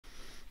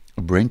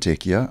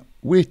BrenTech here,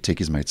 where tech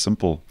is made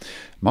simple.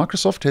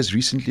 Microsoft has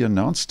recently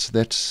announced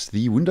that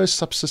the Windows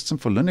Subsystem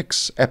for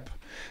Linux app,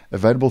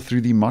 available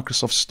through the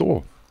Microsoft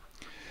Store,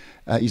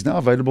 is now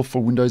available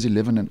for Windows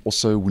 11 and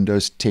also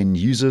Windows 10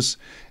 users.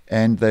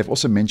 And they've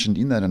also mentioned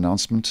in that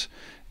announcement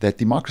that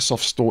the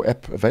Microsoft Store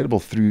app, available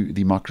through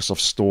the Microsoft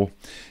Store,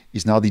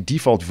 is now the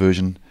default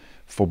version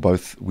for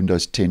both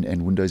Windows 10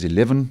 and Windows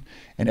 11.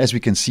 And as we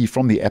can see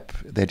from the app,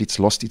 that it's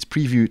lost its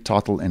preview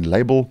title and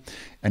label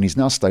and is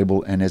now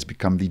stable and has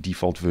become the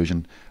default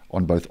version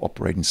on both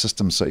operating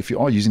systems. So if you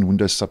are using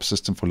Windows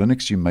Subsystem for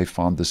Linux, you may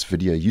find this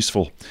video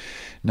useful.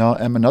 Now,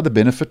 another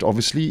benefit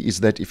obviously is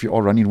that if you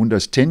are running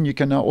Windows 10, you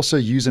can now also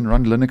use and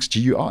run Linux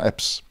GUI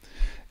apps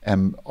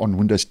on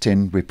Windows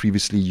 10, where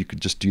previously you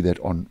could just do that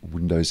on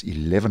Windows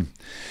 11.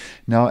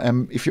 Now,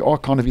 if you are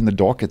kind of in the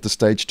dark at this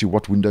stage to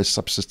what Windows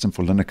Subsystem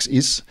for Linux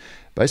is,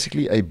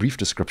 basically a brief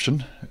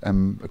description,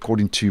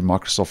 according to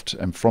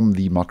Microsoft from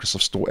the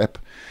Microsoft Store app.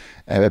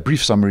 A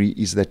brief summary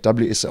is that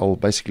WSL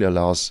basically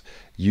allows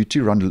you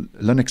to run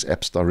Linux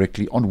apps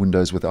directly on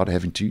Windows without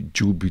having to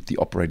dual boot the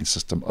operating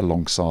system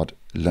alongside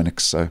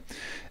Linux. So,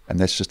 and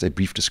that's just a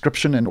brief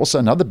description. And also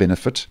another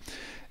benefit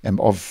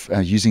of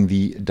using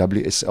the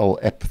WSL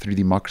app through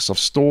the Microsoft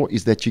Store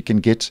is that you can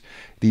get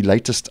the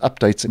latest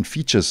updates and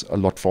features a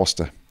lot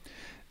faster,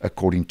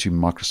 according to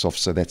Microsoft.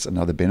 So that's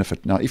another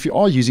benefit. Now, if you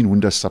are using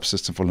Windows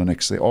Subsystem for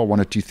Linux, there are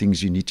one or two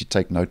things you need to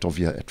take note of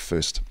here at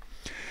first.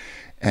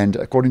 And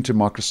according to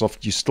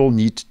Microsoft, you still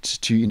need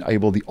to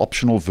enable the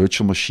optional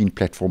virtual machine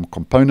platform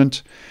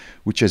component,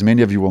 which, as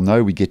many of you will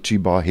know, we get to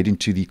by heading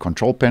to the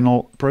control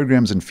panel,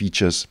 programs and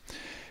features.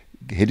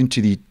 Head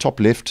into the top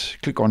left,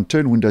 click on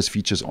turn Windows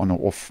features on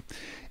or off,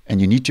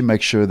 and you need to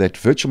make sure that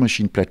virtual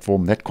machine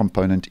platform, that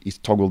component, is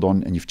toggled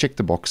on, and you've checked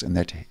the box and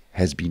that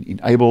has been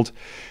enabled,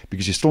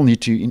 because you still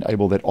need to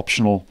enable that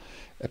optional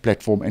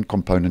platform and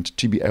component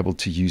to be able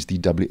to use the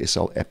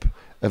WSL app,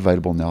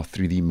 available now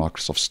through the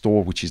Microsoft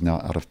Store, which is now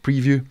out of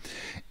preview.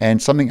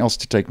 And something else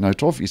to take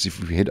note of is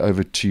if we head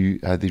over to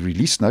the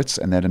release notes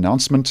and that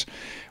announcement,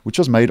 which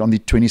was made on the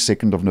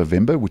 22nd of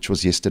November, which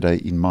was yesterday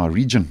in my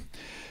region.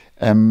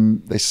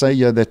 They say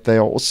here that they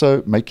are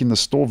also making the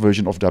store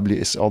version of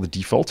WSL the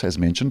default, as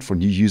mentioned, for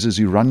new users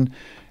who run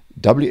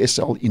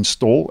WSL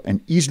install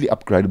and easily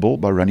upgradable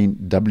by running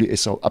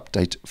WSL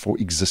update for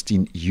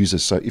existing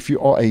users. So if you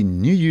are a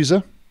new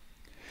user,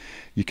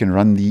 you can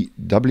run the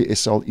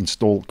WSL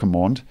install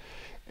command.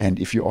 And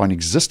if you are an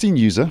existing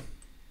user,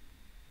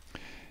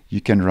 you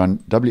can run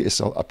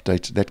WSL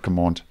update, that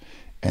command,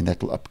 and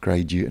that will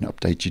upgrade you and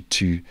update you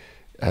to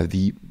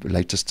the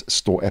latest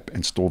store app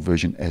and store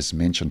version as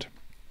mentioned.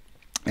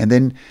 And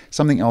then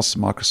something else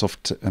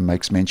Microsoft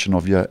makes mention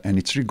of here, and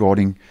it's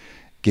regarding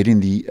getting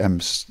the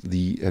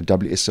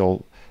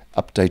WSL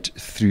update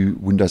through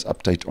Windows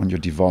Update on your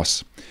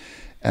device.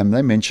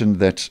 They mentioned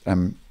that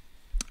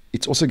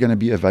it's also going to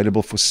be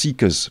available for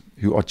seekers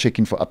who are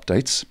checking for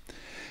updates,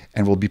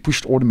 and will be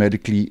pushed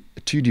automatically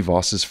to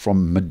devices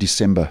from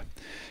mid-December.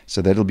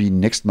 So that'll be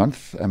next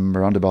month,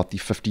 around about the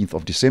 15th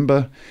of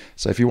December.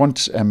 So if you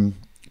want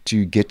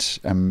to get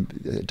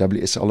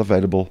WSL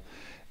available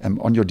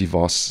on your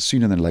device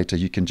sooner than later,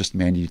 you can just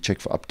manually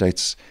check for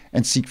updates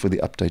and seek for the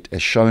update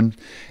as shown.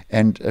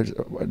 And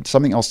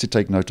something else to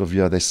take note of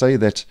here, they say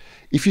that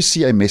if you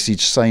see a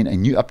message saying a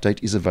new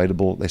update is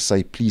available, they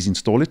say please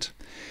install it.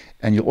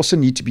 And you'll also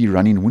need to be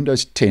running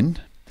Windows 10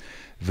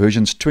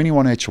 versions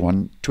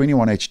 21H1,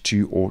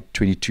 21H2 or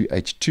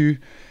 22H2,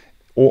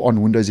 or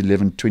on Windows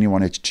 11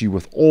 21H2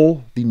 with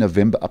all the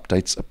November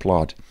updates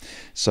applied.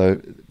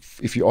 So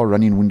if you are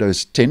running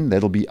Windows 10,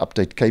 that'll be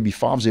update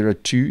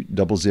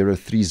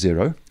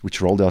KB5020030,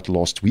 which rolled out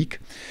last week.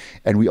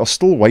 And we are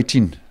still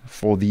waiting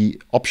for the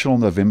optional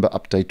November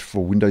update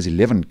for Windows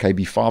 11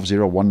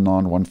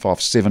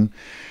 KB5019157,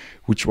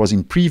 which was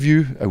in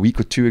preview a week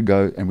or two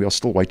ago, and we are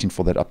still waiting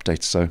for that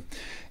update. So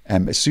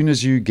as soon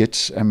as you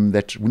get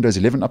that Windows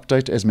 11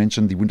 update, as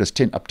mentioned, the Windows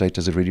 10 update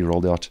has already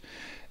rolled out.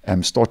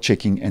 Start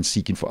checking and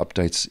seeking for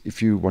updates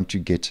if you want to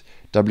get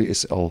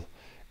WSL,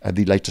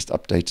 the latest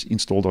update,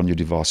 installed on your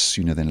device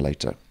sooner than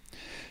later.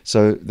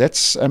 So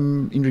that's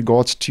in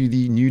regards to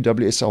the new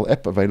WSL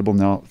app, available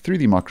now through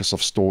the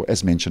Microsoft Store,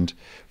 as mentioned,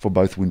 for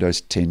both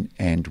Windows 10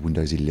 and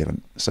Windows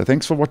 11. So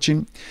thanks for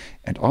watching,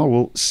 and I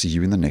will see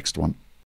you in the next one.